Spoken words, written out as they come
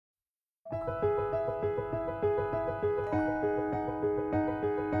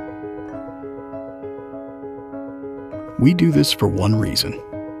We do this for one reason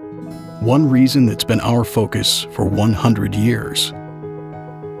that's been our focus for 100 years.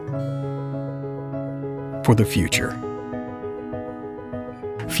 For the future.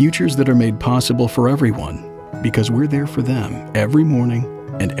 Futures that are made possible for everyone because we're there for them every morning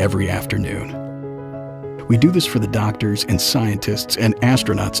and every afternoon. We do this for the doctors and scientists and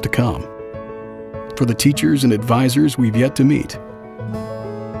astronauts to come, for the teachers and advisors we've yet to meet,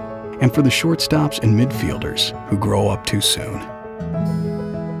 and for the shortstops and midfielders who grow up too soon.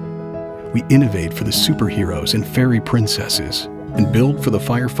 We innovate for the superheroes and fairy princesses and build for the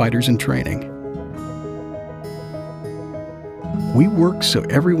firefighters in training. We work so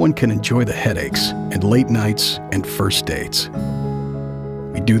everyone can enjoy the headaches and late nights and first dates.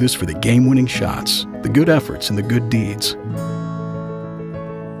 We do this for the game-winning shots, the good efforts, and the good deeds.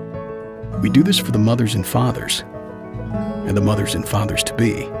 We do this for the mothers and fathers, and the mothers and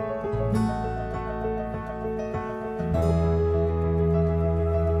fathers-to-be.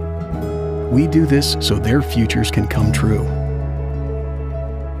 We do this so their futures can come true.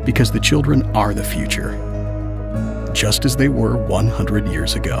 Because the children are the future, just as they were 100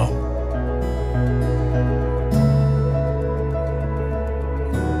 years ago.